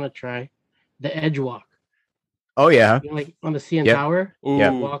really want to try the edge walk. Oh yeah, like on the CN Tower.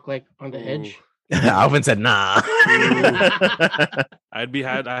 Yeah, walk like on the edge. Alvin said, "Nah." I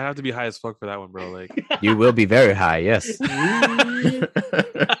have to be high as fuck for that one, bro. Like you will be very high, yes.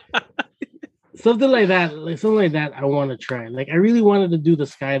 Something like that. I want to try. Like I really wanted to do the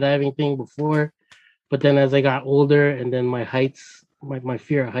skydiving thing before, but then as I got older, and then my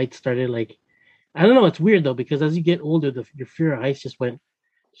fear of heights started. Like I don't know. It's weird though because as you get older, your fear of heights just go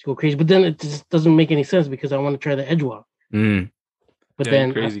crazy. But then it just doesn't make any sense because I want to try the edge walk. But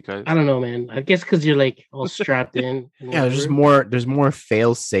then crazy, guys. I don't know, man. I guess because you're like all strapped in. Yeah, there's more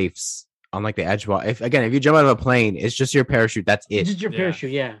fail safes on like the edge walk. If you jump out of a plane, it's just your parachute. That's it. It's just your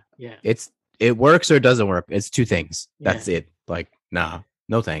parachute. Yeah. It works or it doesn't work. It's two things. That's it. Like nah,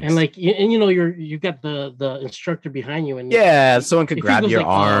 no thanks. And like you got the instructor behind you, and someone could grab your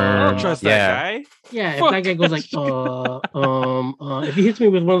arm. I don't trust that guy. Yeah, if that guy goes like if he hits me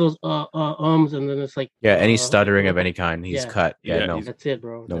with one of those and then it's like any stuttering of any kind, he's cut. No, that's it,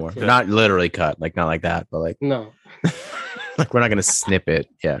 bro. No more. Not literally cut, like not like that, but like no. Like we're not gonna snip it.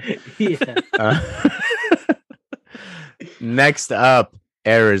 Yeah. Next up,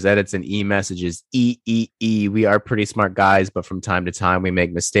 errors, edits, and e-messages. We are pretty smart guys, but from time to time we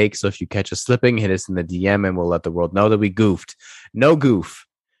make mistakes. So if you catch us slipping, hit us in the DM and we'll let the world know that we goofed. No goof,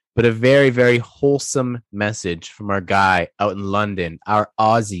 but a very, very wholesome message from our guy out in London, our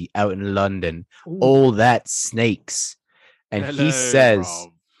Aussie out in London. Oh, that snakes. And he says,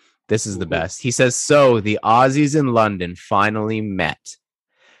 Rob. This is the best. He says, so the Aussies in London finally met.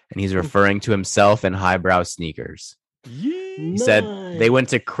 And he's referring to himself and highbrow sneakers. He said they went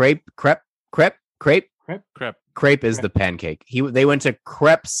to crepe is the pancake. They went to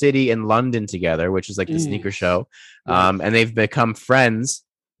Crepe City in London together, which is like the sneaker show. And they've become friends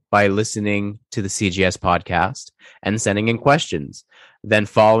by listening to the CGS podcast and sending in questions, then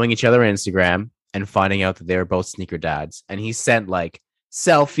following each other on Instagram and finding out that they were both sneaker dads. And he sent like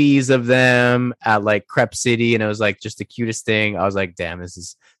selfies of them at like Crep City, and it was like just the cutest thing. I was like, damn, this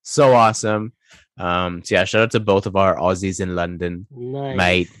is so awesome. So yeah, shout out to both of our Aussies in London. Nice.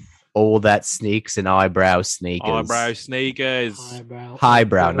 Mate. All that sneaks and eyebrow sneakers. Eyebrow sneakers.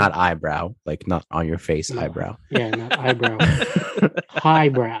 Highbrow, not eyebrow. Like not on your face, No. eyebrow. Yeah, not eyebrow.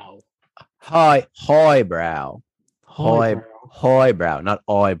 Highbrow. Highbrow. Highbrow, not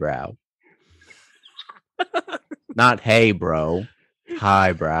eyebrow. Not hey, bro.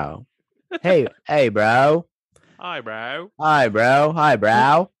 Highbrow. Hey, bro. Eyebrow. Highbrow. Hi,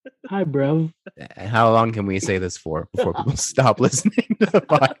 bro. How long can we say this for before people stop listening to the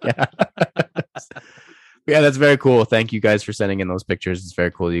podcast? Yeah, that's very cool. Thank you guys for sending in those pictures. It's very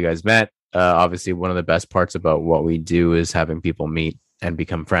cool you guys met. Obviously, one of the best parts about what we do is having people meet and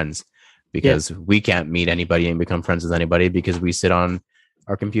become friends, because we can't meet anybody and become friends with anybody because we sit on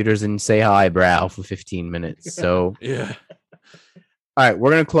our computers and say hi, brow, for 15 minutes. So, yeah. All right,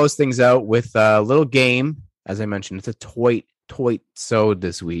 we're going to close things out with a little game. As I mentioned, it's a toy sewed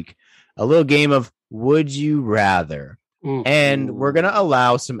this week. A little game of Would You Rather. Mm. And we're going to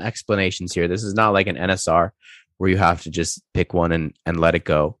allow some explanations here. This is not like an NSR where you have to just pick one and let it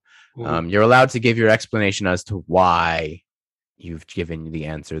go. You're allowed to give your explanation as to why you've given the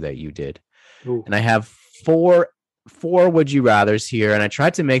answer that you did. Ooh. And I have four Would You Rathers here, and I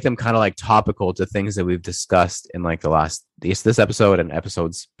tried to make them kind of like topical to things that we've discussed in like this episode and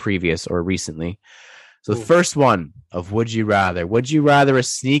episodes previous or recently. So the first one of Would You Rather a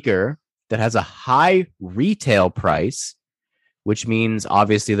sneaker that has a high retail price, which means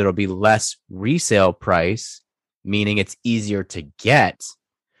obviously there'll be less resale price, meaning it's easier to get,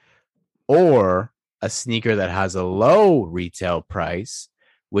 or a sneaker that has a low retail price,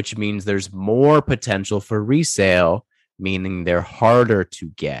 which means there's more potential for resale, meaning they're harder to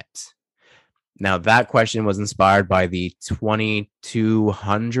get. Now, that question was inspired by the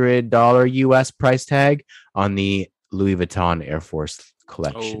 $2,200 US price tag on the Louis Vuitton Air Force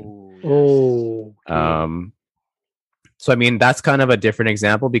collection. Oh. So, I mean, that's kind of a different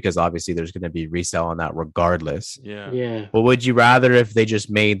example because obviously there's going to be resale on that regardless. Yeah. But would you rather if they just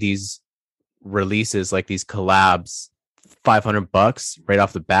made these releases, like these collabs, $500 right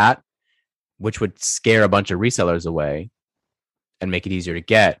off the bat, which would scare a bunch of resellers away and make it easier to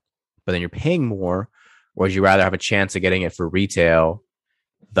get, but then you're paying more, or would you rather have a chance of getting it for retail,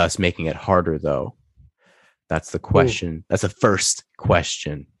 thus making it harder, though? That's the question. Ooh. That's the first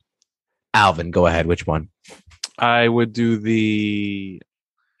question. Alvin, go ahead. Which one? I would do the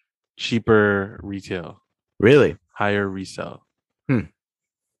cheaper retail. Really? Higher resale.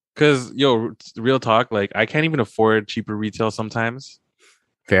 Because, real talk, like, I can't even afford cheaper retail sometimes.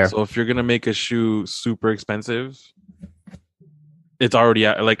 Fair. So if you're going to make a shoe super expensive, it's already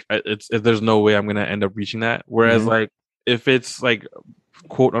there's no way I'm going to end up reaching that. Whereas like if it's like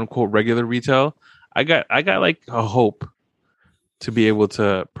quote unquote regular retail, I got like a hope to be able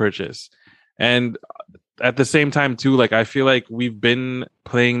to purchase. And at the same time too, like I feel like we've been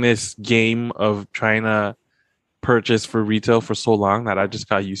playing this game of trying to purchase for retail for so long that I just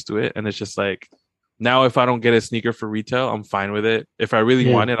got used to it. And it's just like, now if I don't get a sneaker for retail, I'm fine with it. If I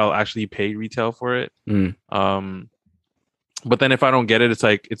really want it, I'll actually pay retail for it. But then if I don't get it, it's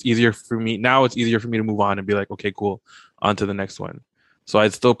like, it's easier for me. Now it's easier for me to move on and be like, okay, cool, on to the next one. So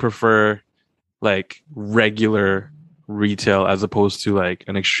I'd still prefer like regular retail as opposed to like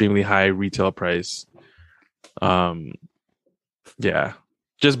an extremely high retail price. Yeah.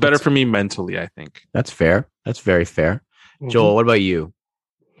 Just better for me mentally, I think. That's fair. That's very fair. Joel, what about you?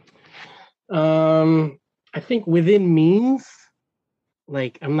 I think within means,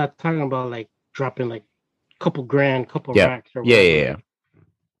 like I'm not talking about like dropping like couple grand, couple racks or whatever. Yeah.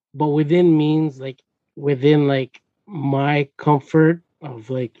 But within means, like within like my comfort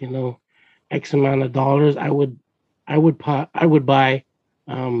of like, X amount of dollars, I would buy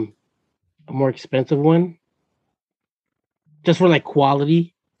a more expensive one. Just for like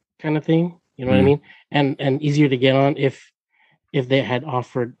quality kind of thing. You know what I mean? And easier to get on if they had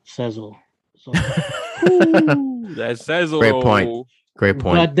offered Sezzle. So that's Sezzle. Great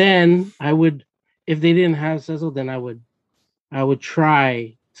point. But then I would, if they didn't have Sezzle, then I would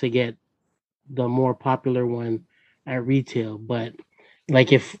try to get the more popular one at retail. But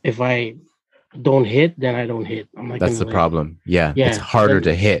like if I don't hit, then I don't hit. I'm like, that's the problem. Yeah. It's harder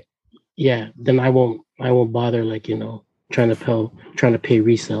to hit. Yeah. Then I won't bother like, trying to pay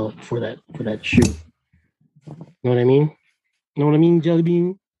resale for that shoe. Know what I mean? Know what I mean, Jelly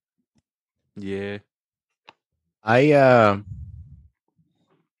Bean? Yeah. I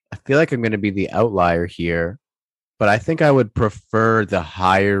feel like I'm going to be the outlier here, but I think I would prefer the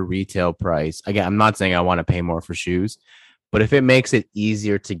higher retail price. Again, I'm not saying I want to pay more for shoes, but if it makes it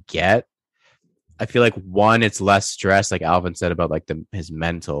easier to get, I feel like one, it's less stress, like Alvin said about like his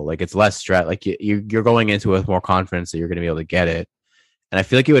mental, like it's less stress. Like you're going into it with more confidence that you're going to be able to get it, and I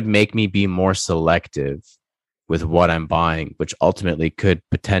feel like it would make me be more selective with what I'm buying, which ultimately could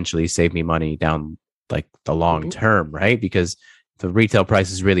potentially save me money down like the long term, right? Because if the retail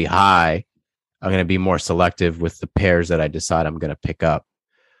price is really high, I'm going to be more selective with the pairs that I decide I'm going to pick up.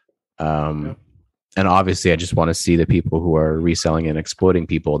 And obviously, I just want to see the people who are reselling and exploiting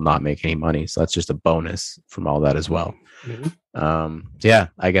people not make any money. So that's just a bonus from all that as well. Yeah,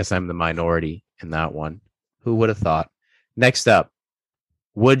 I guess I'm the minority in that one. Who would have thought? Next up,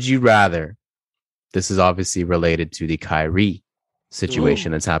 would you rather? This is obviously related to the Kyrie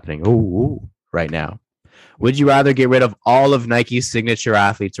situation that's happening right now. Would you rather get rid of all of Nike's signature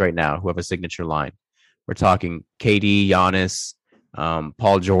athletes right now who have a signature line? We're talking KD, Giannis,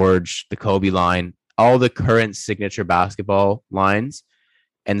 Paul George, the Kobe line, all the current signature basketball lines,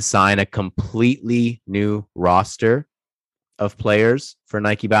 and sign a completely new roster of players for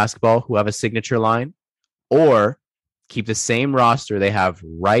Nike basketball who have a signature line, or keep the same roster they have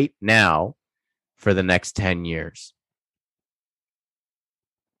right now for the next 10 years.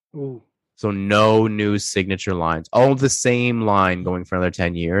 Ooh. So no new signature lines, all the same line going for another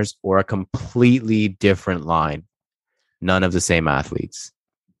 10 years, or a completely different line. None of the same athletes.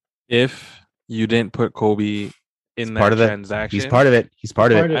 If you didn't put Kobe in that transaction. He's part of it. He's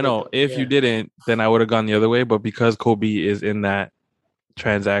part of it. I know. If you didn't, then I would have gone the other way. But because Kobe is in that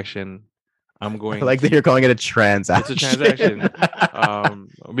transaction, I'm going. I like that you're calling it a transaction. It's a transaction.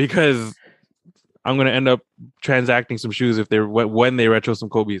 Because I'm going to end up transacting some shoes if when they retro some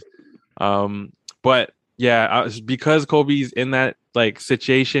Kobe's. But yeah, because Kobe's in that like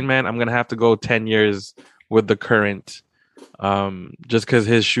situation, man, I'm going to have to go 10 years with the current. Just because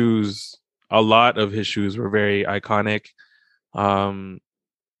his shoes, a lot of his shoes were very iconic. And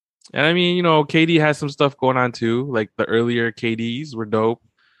I mean, KD has some stuff going on too. Like the earlier KDs were dope.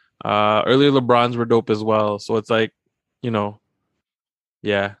 Earlier LeBrons were dope as well. So it's like,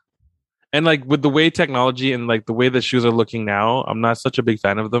 yeah. And like with the way technology and like the way the shoes are looking now, I'm not such a big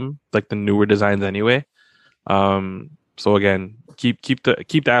fan of them. Like the newer designs anyway. So again, keep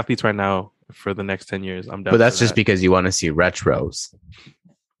the athletes right now for the next 10 years. I'm down. But that's just because you want to see retros.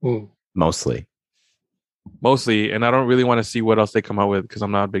 Mostly, and I don't really want to see what else they come out with because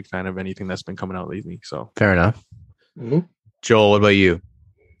I'm not a big fan of anything that's been coming out lately. So fair enough. Joel, what about you?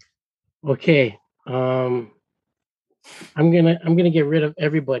 Okay, I'm gonna get rid of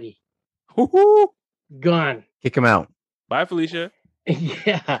everybody. Gone. Kick him out. Bye, Felicia.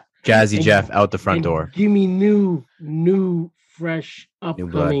 Yeah. Jazzy Jeff out the front door. Give me new, fresh,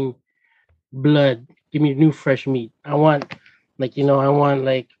 upcoming blood. Give me new, fresh meat. I want, I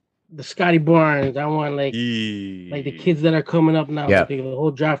want the Scotty Barnes. I want like the kids that are coming up now. Yeah. Like, the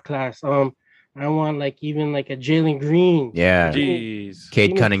whole draft class. I want even a Jalen Green. Yeah. Jeez.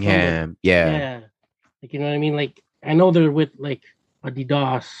 Cade Cunningham. Yeah. Yeah. You know what I mean? Like I know they're with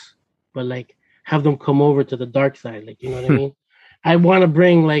Adidas, but have them come over to the dark side. You know what I mean? I want to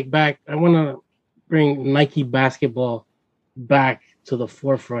bring back. I want to bring Nike basketball back to the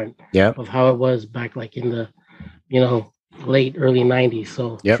forefront of how it was back in the late early 90s.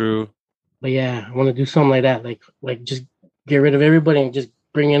 So True. But yeah, I want to do something like that. Like just get rid of everybody and just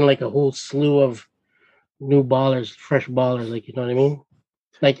bring in a whole slew of new ballers, fresh ballers. You know what I mean?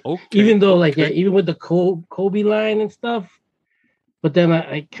 Even though even with the Kobe line and stuff. But then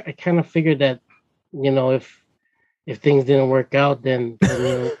I kind of figured that if things didn't work out, then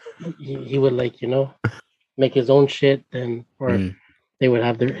he would make his own shit, then they would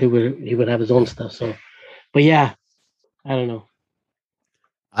have he would have his own stuff. So, but yeah, I don't know.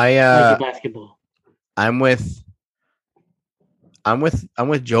 Basketball. I'm with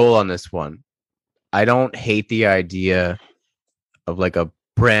Joel on this one. I don't hate the idea of a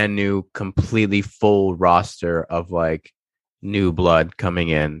brand new, completely full roster of new blood coming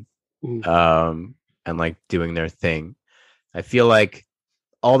in, and doing their thing. I feel like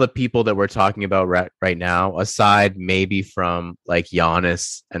all the people that we're talking about right now, aside maybe from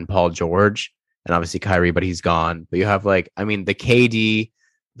Giannis and Paul George, and obviously Kyrie, but he's gone. But you have the KD,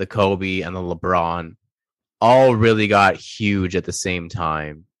 the Kobe, and the LeBron all really got huge at the same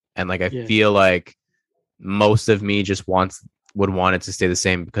time. And I feel like most of me just would want it to stay the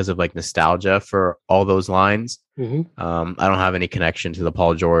same because of nostalgia for all those lines. I don't have any connection to the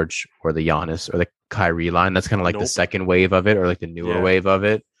Paul George or the Giannis or the Kyrie line. That's kind of the second wave of it, or the newer wave of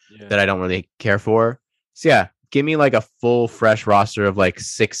it that I don't really care for. So yeah, give me like a full fresh roster of like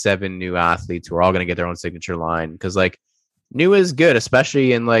 6-7 new athletes who are all going to get their own signature line, because like new is good,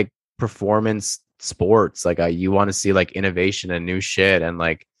 especially in like performance sports. Like you want to see like innovation and new shit, and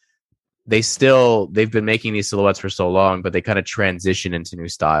like they've been making these silhouettes for so long, but they kind of transition into new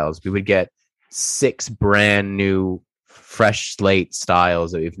styles. We would get 6 brand new fresh slate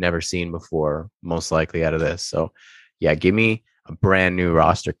styles that we've never seen before, most likely out of this. So yeah, give me a brand new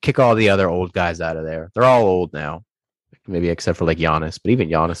roster. Kick all the other old guys out of there. They're all old now, maybe except for like Giannis, but even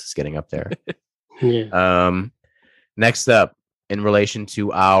Giannis is getting up there. Yeah. Next up, in relation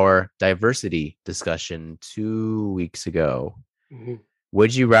to our diversity discussion 2 weeks ago,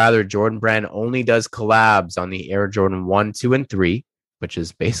 would you rather Jordan Brand only does collabs on the Air Jordan 1, 2, and 3, which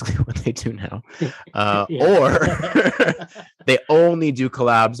is basically what they do now, or they only do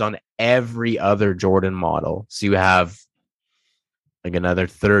collabs on every other Jordan model? So you have like another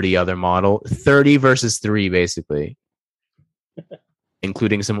 30 other model, 30 versus 3, basically,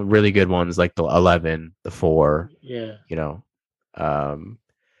 including some really good ones like the 11, the 4. Yeah. You know,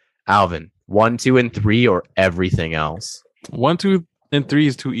 Alvin, 1, 2, and 3, or everything else? 1, 2, and 3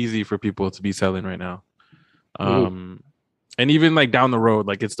 is too easy for people to be selling right now. And even like down the road,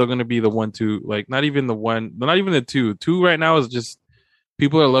 like it's still going to be the 1, 2, like not even the 1, not even the 2. 2 right now is just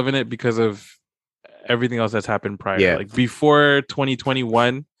people are loving it because of everything else that's happened prior. Yeah. Like before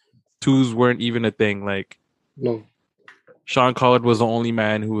 2021, 2s weren't even a thing. Like no, Sean Collard was the only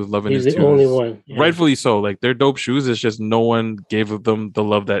man who was loving his 2s. He's the only one. Yeah. Rightfully so. Like they're dope shoes. It's just no one gave them the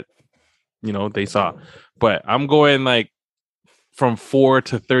love that, you know, they saw. But I'm going like from 4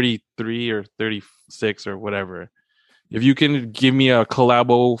 to 33 or 36 or whatever. If you can give me a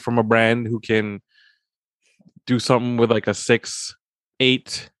collabo from a brand who can do something with like a 6,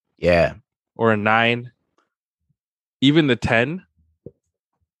 8, yeah, or a 9, even the 10,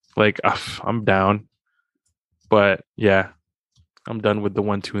 like I'm down. But yeah, I'm done with the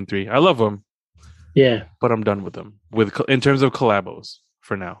 1, 2, and 3. I love them. Yeah, but I'm done with them in terms of collabos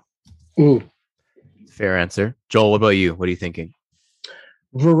for now. Fair answer. Joel, what about you? What are you thinking?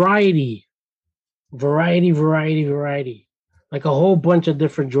 Variety. Like a whole bunch of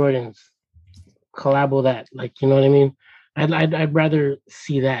different Jordans. Collabo that, like, you know what I mean? I'd rather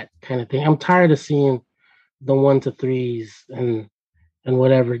see that kind of thing. I'm tired of seeing the 1 to 3s and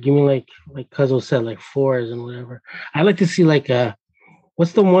whatever. Give me like Cuzzo said, like 4s and whatever. I like to see like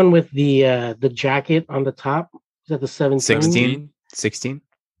what's the one with the jacket on the top? Is that the 17? 16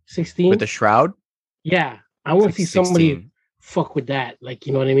 with the shroud? Yeah, I want to see 16. Somebody fuck with that. Like,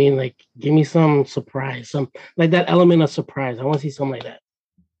 you know what I mean? Like, give me some surprise, some like that element of surprise. I want to see something like that.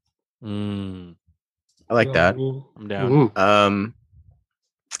 I like that. I mean? I'm down.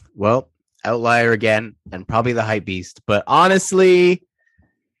 Well, outlier again, and probably the hype beast. But honestly,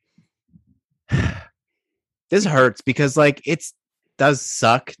 this hurts because like it does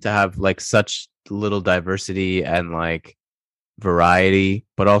suck to have like such little diversity and like variety,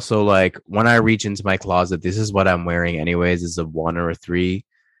 but also like when I reach into my closet, this is what I'm wearing anyways, is a 1 or a 3.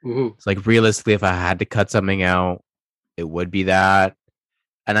 It's like realistically, if I had to cut something out, it would be that.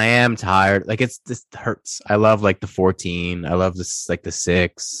 And I am tired. Like this hurts. I love like the 14. I love this like the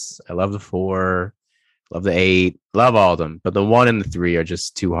 6. I love the 4. Love the 8. Love all of them. But the 1 and the 3 are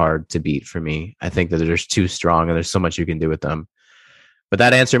just too hard to beat for me. I think that they're just too strong and there's so much you can do with them. But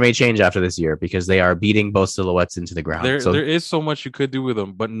that answer may change after this year because they are beating both silhouettes into the ground. There is so much you could do with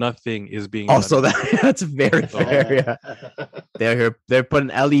them, but nothing is being also done. That's very fair. Yeah. They're putting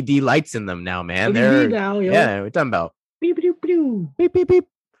LED lights in them now, man. Now, yeah, we're talking about beep beep beep beep beep beep.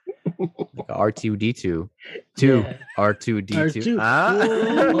 Like R2D2. R2D2.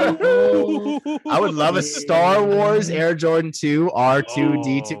 I would love a Star Wars Air Jordan 2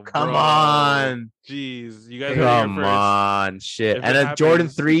 R2D2. Come on. Jeez. You guys come on. Shit. And a Jordan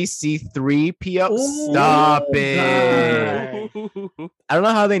 3 C3PO. Stop it. I don't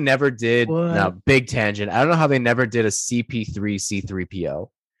know how they never did. No, big tangent. I don't know how they never did a CP3 C3PO.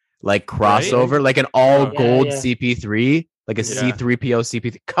 Like crossover, right? Like an all gold CP3. Like a C3PO,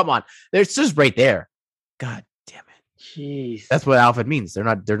 CP3. Come on. It's just right there. God damn it. Jeez. That's what Alpha means. They're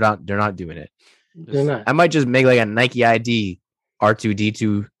not doing it. They're not. I might just make like a Nike ID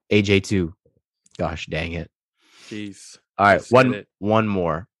R2D2 AJ2. Gosh dang it. Jeez. All right. One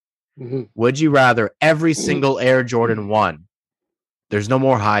more. Would you rather every single Air Jordan 1? There's no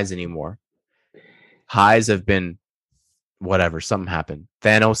more highs anymore. Highs have been whatever. Something happened.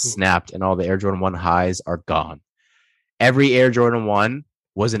 Thanos snapped and all the Air Jordan 1 highs are gone. Every Air Jordan 1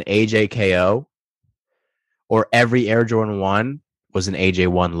 was an AJKO, or every Air Jordan 1 was an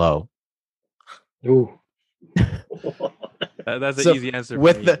AJ1 low. Ooh. That's an easy answer.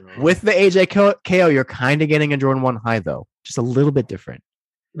 With the AJ KO, you're kind of getting a Jordan 1 high though, just a little bit different.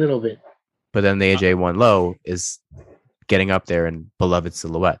 Little bit. But then the AJ 1 low is getting up there in beloved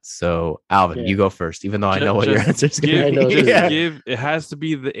silhouettes. So Alvin, you go first, even though I know what your answer is going to be. It has to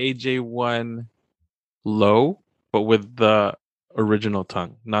be the AJ 1 low, but with the original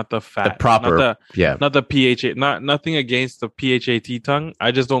tongue, not the fat, the proper, not the PHA. Nothing against the PHAT tongue.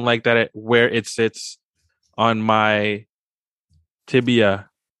 I just don't like that where it sits on my tibia,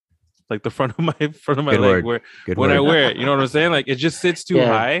 like the front of my leg, where when I wear it, you know what I'm saying? Like it just sits too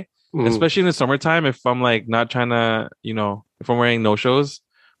high, especially in the summertime. If I'm like not trying to, if I'm wearing no shows,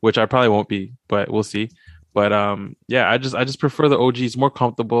 which I probably won't be, but we'll see. But I just prefer the OG. It's more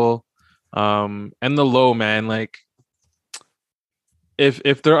comfortable. And the low, man, like.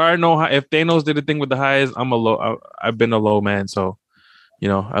 If there are no high, if Thanos did a thing with the highs, I'm a low. I've been a low man, so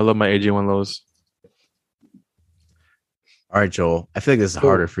I love my AJ1 lows. All right, Joel. I feel like this is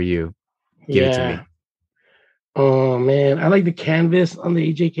harder for you. Give it to me. Oh man, I like the canvas on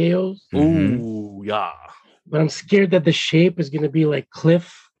the AJKOs. Ooh, yeah. But I'm scared that the shape is gonna be like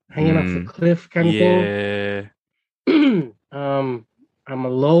cliff, hanging off the cliff kind of thing. I'm a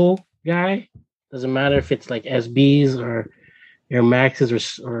low guy. Doesn't matter if it's like SBs or Air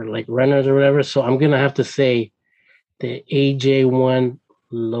Maxes or like runners or whatever. So I'm gonna have to say the AJ1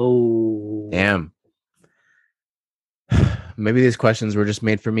 low. Damn. Maybe these questions were just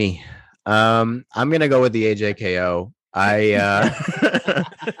made for me. I'm gonna go with the AJKO. I'm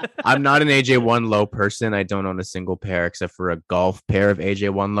not an AJ1 low person. I don't own a single pair except for a golf pair of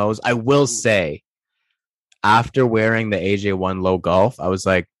AJ1 lows. I will say, after wearing the AJ1 low golf, I was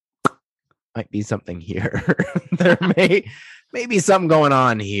like, might be something here. There may be something going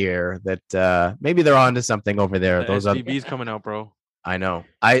on here that maybe they're onto something over there. Those SBB's coming out, bro. I know.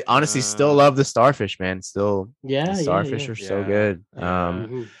 I honestly still love the Starfish, man. Still, the Starfish are so good.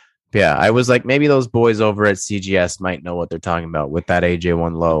 I was like, maybe those boys over at CGS might know what they're talking about with that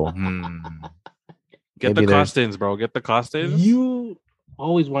AJ1 low. Get the Costins, bro. Get the Costins. You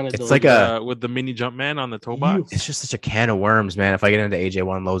always wanted. It's like with the mini Jumpman on the toe box. It's just such a can of worms, man. If I get into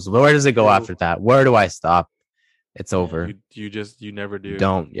AJ1 lows, where does it go after that? Where do I stop? It's over. You never do.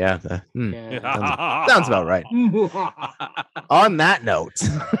 Don't. Sounds about right. On that note,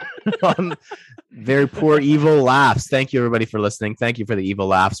 on very poor evil laughs. Thank you everybody for listening. Thank you for the evil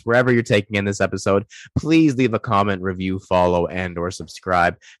laughs. Wherever you're taking in this episode, please leave a comment, review, follow, and or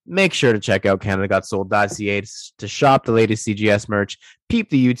subscribe. Make sure to check out CanadaGotSold.ca to shop the latest CGS merch. Peep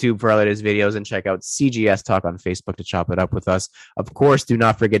the YouTube for our latest videos and check out CGS Talk on Facebook to chop it up with us. Of course, do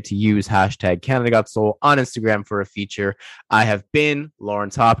not forget to use hashtag CanadaGotSold on Instagram for a feature. I have been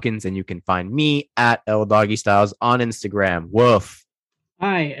Lawrence Hopkins, and you can find me at LDoggyStyles on Instagram. Woof.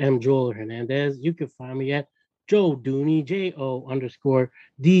 I am Joel Hernandez. You can find me at Joe Dooney,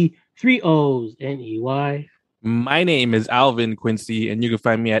 JO_D3OsNEY. My name is Alvin Quincy, and you can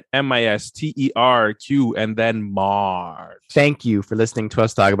find me at MISTERQ and then Mars. Thank you for listening to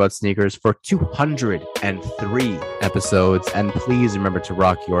us talk about sneakers for 203 episodes. And please remember to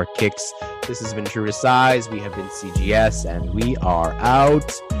rock your kicks. This has been True to Size. We have been CGS, and we are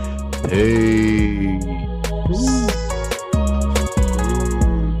out. Peace.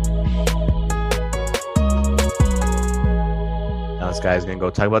 Now this guy's going to go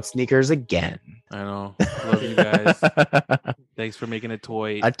talk about sneakers again. I know. Love you guys. Thanks for making a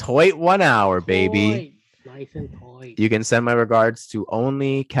toy. A toy 1 hour, baby. Nice and toy. You can send my regards to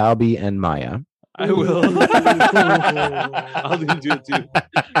only Calby and Maya. I will. I'll do it too. All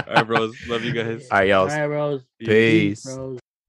right, bros. Love you guys. All right, y'all. All right, bros. Peace. Bros.